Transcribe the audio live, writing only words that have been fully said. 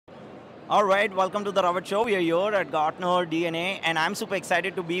All right, welcome to the Robert Show. We are here at Gartner DNA, and I'm super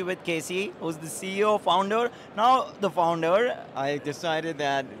excited to be with Kaycee, who's the CEO, founder. Now, the founder. I decided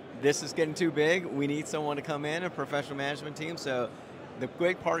that this is getting too big. We need someone to come in, a professional management team. So the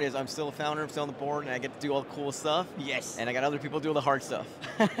great part is I'm still a founder, I'm still on the board, and I get to do all the cool stuff. Yes. And I got other people doing the hard stuff.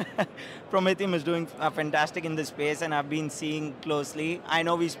 Promethium is doing fantastic in this space, and I've been seeing closely. I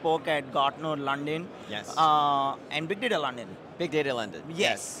know we spoke at Gartner London. Yes. And Big Data London. Big Data London.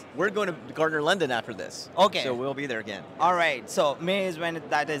 Yes. We're going to Gartner London after this. Okay. So we'll be there again. All right. So May is when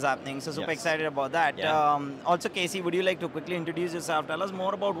that is happening. So super excited about that. Yeah. Also, Kaycee, would you like to quickly introduce yourself? Tell us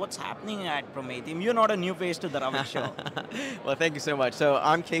more about what's happening at Promethium. You're not a new face to the Robert Show. Well, thank you so much. So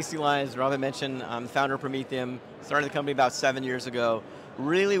I'm Kaycee Lai, as Robin mentioned. I'm the founder of Promethium. Started the company about 7 years ago,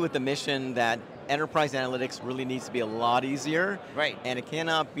 really with the mission that enterprise analytics really needs to be a lot easier. Right. And it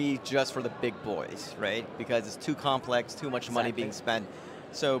cannot be just for the big boys, right? Because it's too complex, too much money being spent.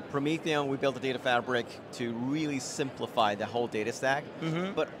 So Promethium, we built a data fabric to really simplify the whole data stack,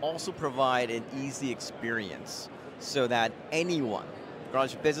 but also provide an easy experience so that anyone,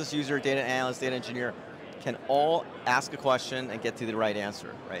 regardless of business user, data analyst, data engineer, can all ask a question and get to the right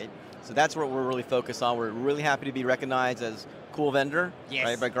answer, right? So that's what we're really focused on. We're really happy to be recognized as cool vendor,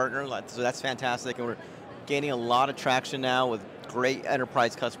 right, by Gartner. So that's fantastic, and we're gaining a lot of traction now with great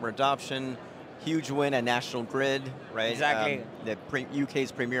enterprise customer adoption. Huge win at National Grid, right? Exactly. The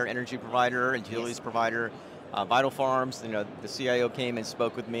UK's premier energy provider and utilities provider. Vital Farms, the CIO came and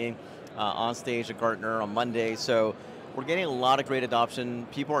spoke with me on stage at Gartner on Monday. So we're getting a lot of great adoption.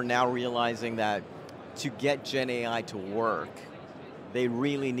 People are now realizing that to get Gen AI to work, they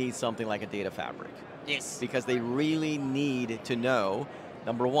really need something like a data fabric. Yes. Because they really need to know,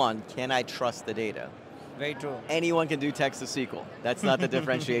 number one, can I trust the data? Very true. Anyone can do text to SQL. That's not the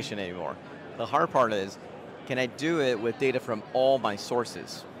differentiation anymore. The hard part is, can I do it with data from all my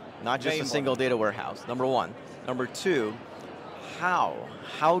sources? Not just a single data warehouse, number one. Number two, how?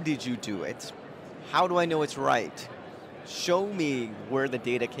 How did you do it? How do I know it's right? Show me where the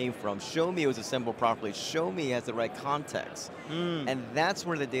data came from. Show me it was assembled properly. Show me it has the right context. And that's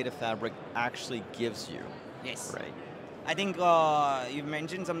where the data fabric actually gives you. Yes. Right. I think you've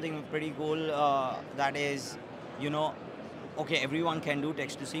mentioned something pretty cool, that is, okay, everyone can do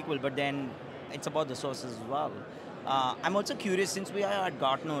text to SQL, but then it's about the sources as well. I'm also curious, since we are at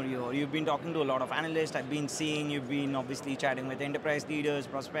Gartner, you've been talking to a lot of analysts. I've been seeing you've been obviously chatting with enterprise leaders,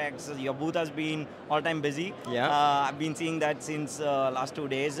 prospects. Your booth has been all-time busy. Yeah. I've been seeing that since last 2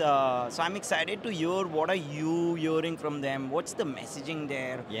 days. So I'm excited to hear, what are you hearing from them? What's the messaging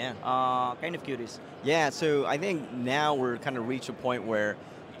there? Yeah. Kind of curious. Yeah, so I think now we're kind of reached a point where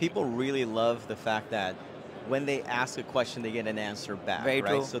people really love the fact that when they ask a question, they get an answer back. Very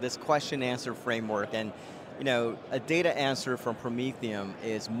right? true. So this question-answer framework, and a data answer from Promethium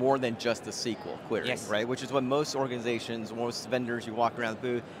is more than just a SQL query, right? Which is what most organizations, most vendors, you walk around the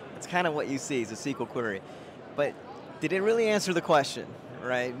booth, it's kind of what you see is a SQL query. But did it really answer the question,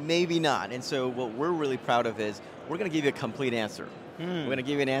 right? Maybe not. And so what we're really proud of is we're going to give you a complete answer. We're going to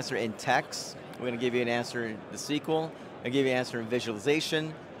give you an answer in text. We're going to give you an answer in the SQL. We're going to give you an answer in visualization.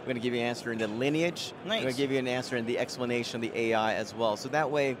 We're going to give you an answer in the lineage. Nice. We're going to give you an answer in the explanation of the AI as well. So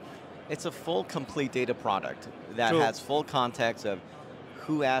that way, it's a full, complete data product that has full context of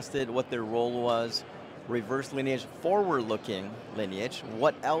who asked it, what their role was, reverse lineage, forward-looking lineage,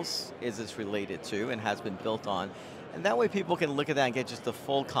 what else is this related to and has been built on. And that way people can look at that and get just the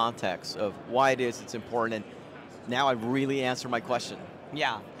full context of why it is it's important. And now I've really answered my question.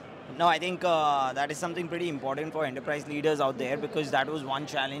 Yeah. No, I think that is something pretty important for enterprise leaders out there, because that was one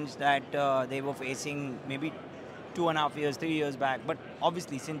challenge that they were facing maybe 2.5 years, 3 years back, but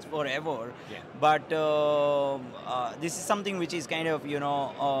obviously since forever. Yeah. But this is something which is kind of,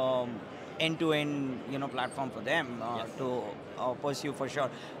 end-to-end, platform for them to pursue for sure.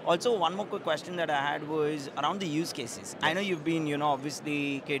 Also, one more quick question that I had was around the use cases. I know you've been,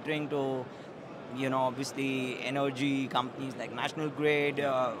 obviously catering to obviously energy companies like National Grid,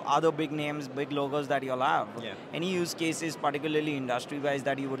 other big names, big logos that you'll have. Yeah. Any use cases, particularly industry-wise,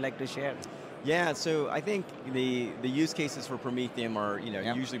 that you would like to share? Yeah, so I think the use cases for Promethium are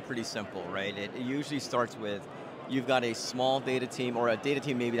usually pretty simple, right? It usually starts with you've got a small data team or a data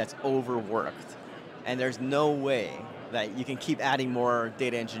team maybe that's overworked, and there's no way that you can keep adding more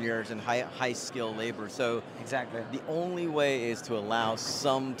data engineers and high skill labor. So exactly, the only way is to allow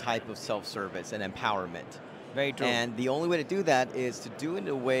some type of self-service and empowerment. Very true. And the only way to do that is to do it in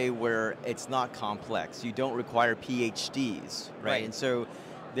a way where it's not complex. You don't require PhDs, right? And so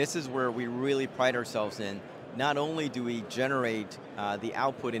this is where we really pride ourselves in. Not only do we generate the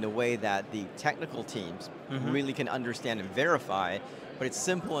output in a way that the technical teams really can understand and verify, but it's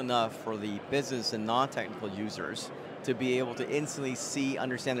simple enough for the business and non-technical users to be able to instantly see,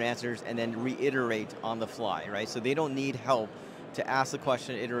 understand their answers, and then reiterate on the fly, right? So they don't need help to ask the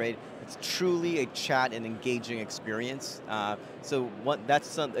question, iterate. It's truly a chat and engaging experience.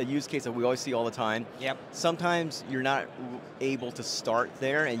 That's a use case that we always see all the time. Yep. Sometimes you're not able to start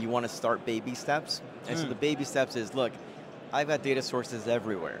there and you want to start baby steps. And so the baby steps is, look, I've got data sources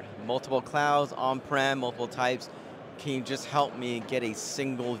everywhere. Multiple clouds, on-prem, multiple types. Can you just help me get a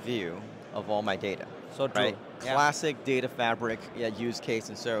single view of all my data? So true. Right? Yeah. Classic data fabric use case,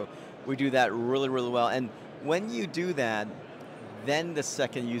 and so we do that really, really well. And when you do that, then the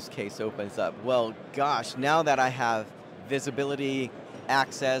second use case opens up. Well, gosh, now that I have visibility,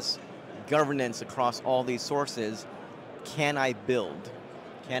 access, governance across all these sources, can I build?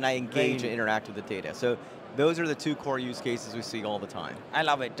 Can I engage and interact with the data? So those are the two core use cases we see all the time. I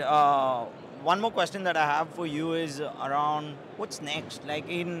love it. One more question that I have for you is around what's next? Like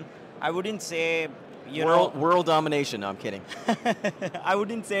I wouldn't say, world domination, no, I'm kidding. I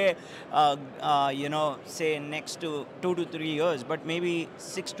wouldn't say, say next to 2 to 3 years, but maybe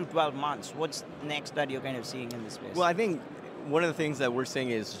 6 to 12 months. What's next that you're kind of seeing in this space? Well, I think one of the things that we're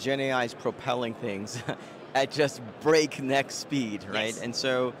seeing is Gen AI is propelling things at just breakneck speed, right? Yes. And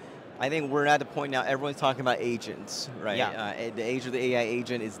so I think we're at the point now, everyone's talking about agents, right? Yeah. The age of the AI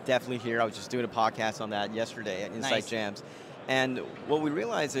agent is definitely here. I was just doing a podcast on that yesterday at Insight Jams. And what we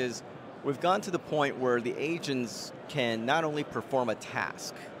realize is, we've gone to the point where the agents can not only perform a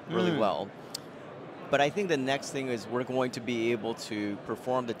task really well, but I think the next thing is we're going to be able to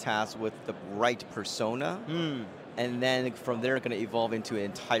perform the task with the right persona, and then from there going to evolve into an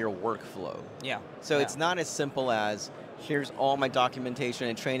entire workflow. Yeah. So it's not as simple as, here's all my documentation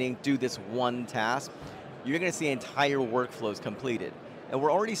and training, do this one task. You're going to see entire workflows completed. And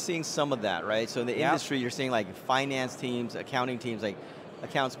we're already seeing some of that, right? So in the industry, you're seeing like finance teams, accounting teams, like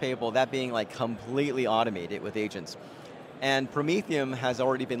accounts payable, that being like completely automated with agents. And Promethium has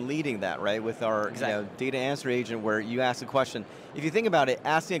already been leading that, right? With our data answer agent where you ask a question. If you think about it,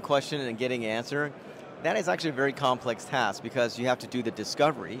 asking a question and getting an answer, that is actually a very complex task because you have to do the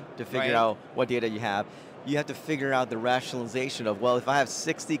discovery to figure out what data you have. You have to figure out the rationalization of, well, if I have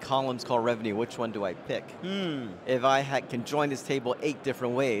 60 columns called revenue, which one do I pick? If I can join this table 8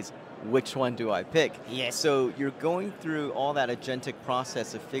 different ways, which one do I pick? Yes. So you're going through all that agentic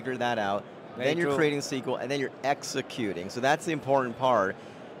process to figure that out. Then you're creating a SQL, and then you're executing. So that's the important part.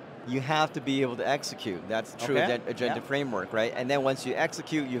 You have to be able to execute. That's true agentic framework, right? And then once you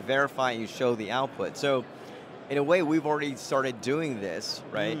execute, you verify, and you show the output. So in a way, we've already started doing this,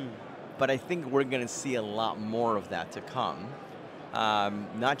 right? But I think we're going to see a lot more of that to come.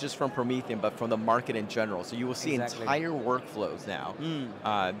 Not just from Promethium, but from the market in general. So you will see entire workflows now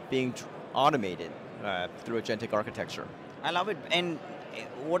being automated through agentic architecture. I love it. And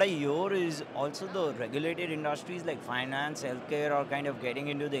what I hear is also the regulated industries like finance, healthcare are kind of getting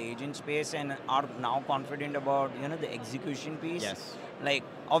into the agent space and are now confident about the execution piece. Yes. Like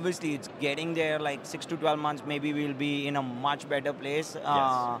obviously it's getting there, like 6 to 12 months, maybe we'll be in a much better place.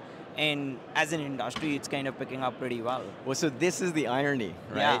 And as an industry, it's kind of picking up pretty well. Well, so this is the irony,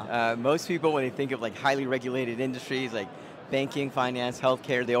 right? Most people, when they think of like highly regulated industries, like banking, finance,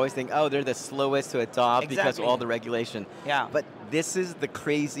 healthcare, they always think, oh, they're the slowest to adopt because of all the regulation. Yeah. But this is the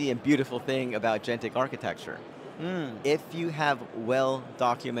crazy and beautiful thing about agentic architecture. If you have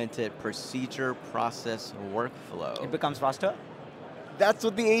well-documented procedure, process, workflow, it becomes faster? That's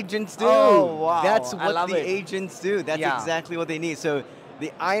what the agents do. Oh, wow. That's what the agents do. That's exactly what they need. So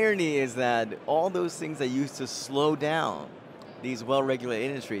the irony is that all those things that used to slow down these well-regulated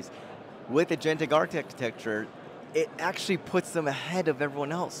industries, with agentic architecture, it actually puts them ahead of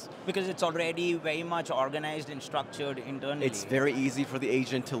everyone else. Because it's already very much organized and structured internally. It's very easy for the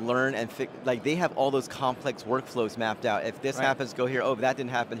agent to learn and like they have all those complex workflows mapped out. If this happens, go here. Oh, if that didn't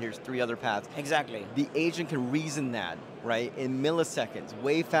happen, here's 3 other paths. Exactly. The agent can reason that, right, in milliseconds,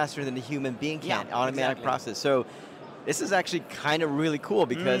 way faster than the human being can, automatic process. So this is actually kind of really cool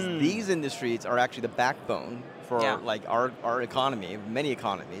because these industries are actually the backbone for like our economy, many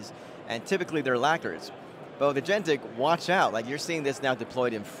economies, and typically they're laggards. But with agentic, watch out. Like you're seeing this now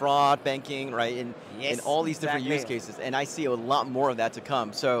deployed in fraud, banking, right? In all these different use cases. And I see a lot more of that to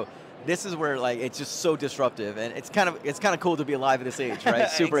come. So this is where like it's just so disruptive, and it's kind of cool to be alive at this age, right?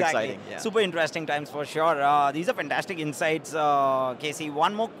 Super exciting. Yeah. Super interesting times for sure. These are fantastic insights, Kaycee.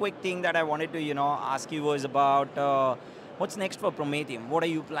 One more quick thing that I wanted to ask you was about what's next for Promethium. What are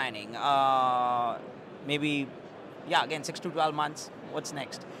you planning? Maybe, again 6 to 12 months. What's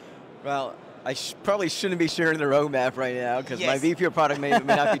next? Well, I probably shouldn't be sharing the roadmap right now because my VP of product may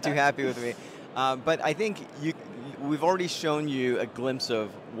not be too happy with me. But I think we've already shown you a glimpse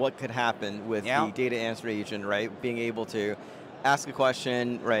of what could happen with the data answer agent, right? Being able to ask a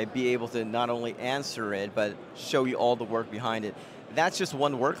question, right? Be able to not only answer it, but show you all the work behind it. That's just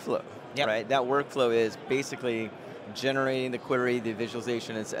one workflow, right? That workflow is basically generating the query, the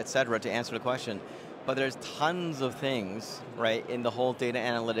visualization, et cetera, to answer the question. But there's tons of things, right, in the whole data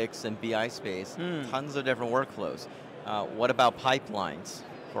analytics and BI space, tons of different workflows. What about pipelines,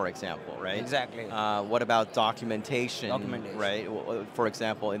 for example, right? Exactly. What about documentation, right? For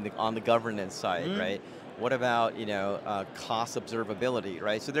example, on the governance side, right? What about cost observability,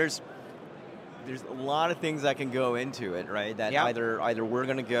 right? So there's a lot of things that can go into it, right? That either we're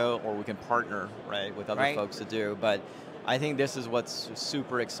going to go or we can partner, right, with other folks to do. But I think this is what's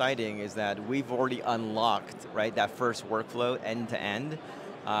super exciting is that we've already unlocked, right, that first workflow end to end.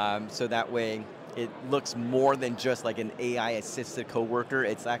 So that way it looks more than just like an AI assisted coworker.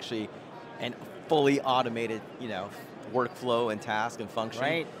 It's actually a fully automated, workflow and task and function.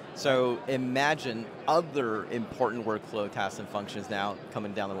 Right. So imagine other important workflow tasks and functions now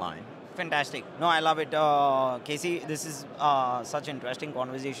coming down the line. Fantastic. No, I love it. Kaycee, this is such an interesting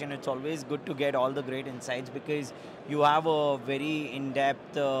conversation. It's always good to get all the great insights because you have a very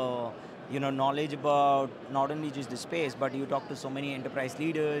in-depth knowledge about not only just the space, but you talk to so many enterprise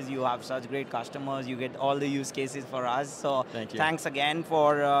leaders, you have such great customers, you get all the use cases for us. So thank you. Thanks again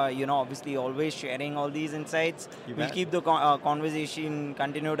for obviously always sharing all these insights. We'll keep the conversation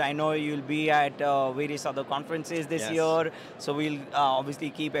continued. I know you'll be at various other conferences this year, so we'll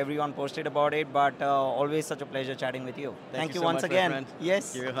obviously keep everyone posted about it, but always such a pleasure chatting with you. Thank you so once much, again. my friend.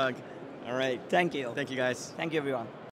 Yes. Give you a hug. All right. Thank you. Thank you, guys. Thank you, everyone.